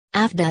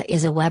Afdah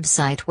is a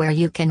website where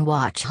you can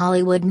watch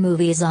Hollywood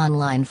movies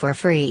online for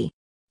free.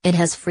 It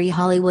has free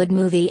Hollywood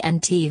movie and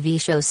TV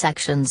show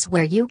sections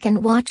where you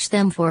can watch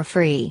them for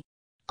free.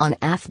 On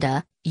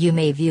Afdah, you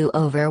may view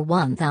over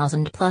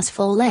 1,000 plus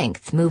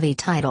full-length movie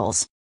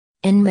titles.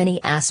 In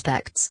many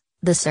aspects,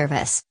 the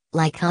service,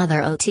 like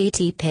other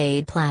OTT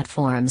paid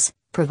platforms,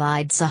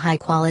 provides a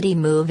high-quality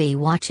movie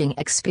watching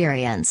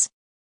experience.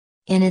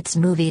 In its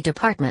movie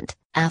department,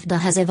 Afdah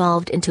has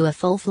evolved into a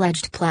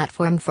full-fledged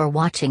platform for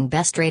watching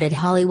best-rated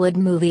Hollywood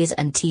movies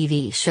and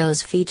TV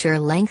shows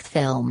feature-length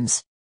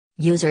films.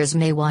 Users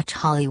may watch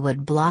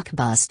Hollywood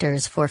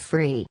blockbusters for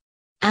free.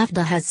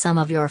 Afdah has some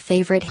of your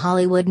favorite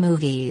Hollywood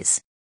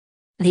movies.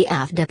 The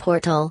Afdah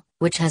portal,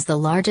 which has the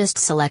largest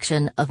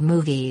selection of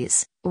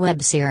movies,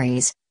 web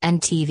series,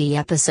 and TV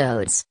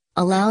episodes,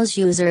 allows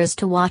users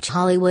to watch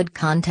Hollywood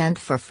content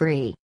for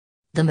free.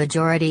 The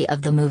majority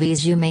of the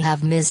movies you may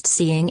have missed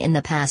seeing in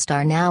the past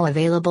are now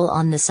available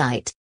on the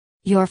site.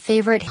 Your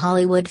favorite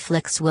Hollywood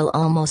flicks will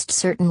almost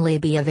certainly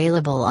be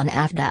available on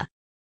Afdah.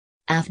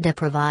 Afdah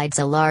provides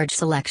a large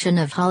selection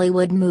of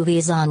Hollywood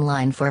movies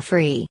online for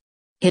free.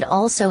 It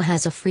also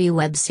has a free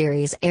web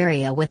series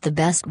area with the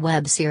best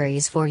web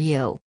series for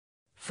you.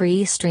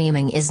 Free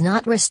streaming is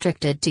not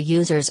restricted to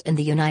users in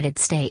the United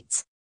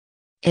States.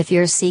 If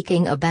you're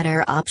seeking a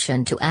better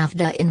option to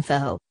Afdah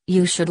info,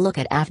 you should look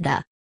at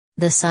Afdah.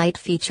 The site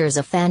features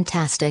a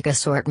fantastic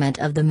assortment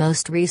of the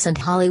most recent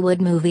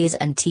Hollywood movies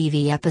and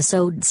TV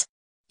episodes.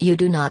 You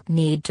do not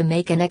need to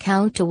make an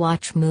account to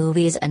watch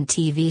movies and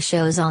TV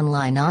shows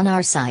online on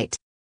our site.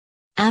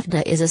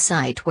 Afdah is a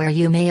site where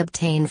you may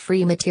obtain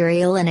free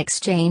material in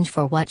exchange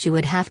for what you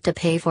would have to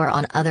pay for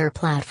on other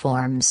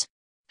platforms.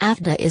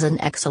 Afdah is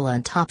an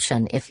excellent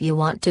option if you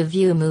want to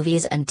view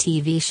movies and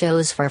TV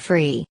shows for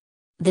free.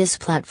 This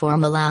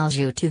platform allows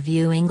you to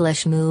view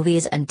English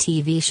movies and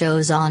TV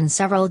shows on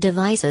several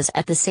devices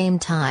at the same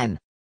time.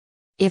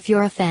 If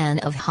you're a fan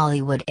of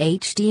Hollywood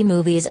HD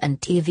movies and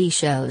TV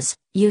shows,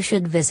 you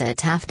should visit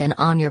Afdah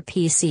on your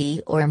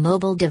PC or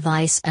mobile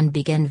device and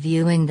begin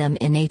viewing them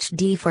in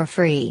HD for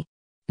free.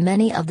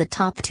 Many of the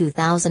top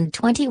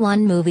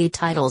 2021 movie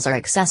titles are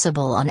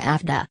accessible on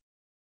Afdah.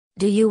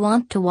 Do you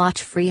want to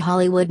watch free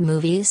Hollywood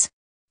movies?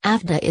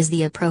 Afdah is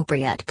the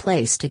appropriate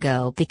place to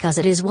go because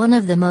it is one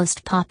of the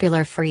most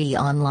popular free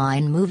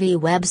online movie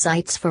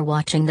websites for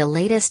watching the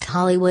latest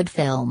Hollywood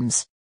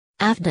films.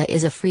 Afdah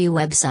is a free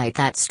website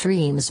that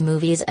streams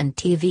movies and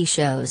TV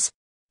shows.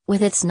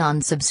 With its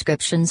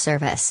non-subscription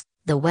service,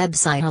 the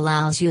website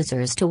allows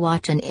users to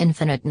watch an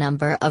infinite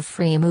number of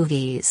free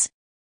movies.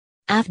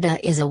 Afdah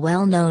is a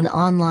well-known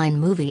online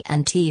movie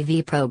and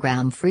TV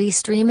program free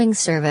streaming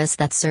service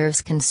that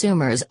serves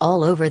consumers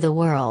all over the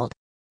world.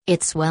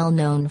 It's well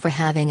known for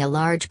having a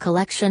large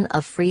collection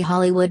of free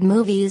Hollywood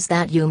movies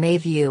that you may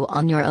view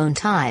on your own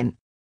time.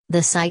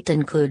 The site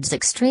includes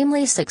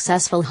extremely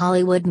successful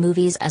Hollywood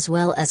movies as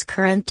well as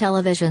current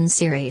television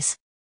series.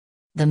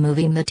 The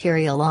movie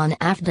material on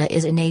Afdah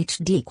is in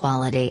HD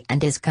quality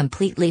and is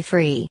completely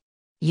free.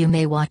 You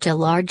may watch a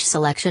large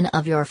selection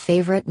of your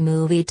favorite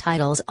movie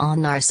titles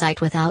on our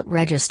site without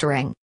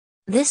registering.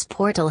 This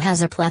portal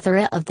has a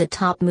plethora of the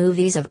top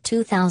movies of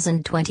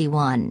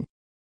 2021.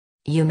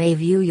 You may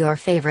view your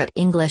favorite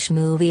English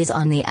movies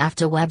on the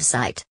Afdah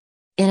website.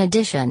 In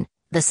addition,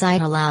 the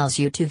site allows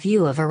you to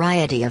view a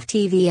variety of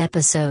TV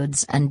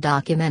episodes and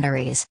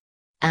documentaries.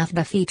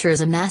 Afdah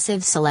features a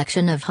massive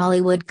selection of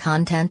Hollywood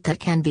content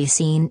that can be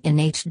seen in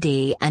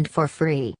HD and for free.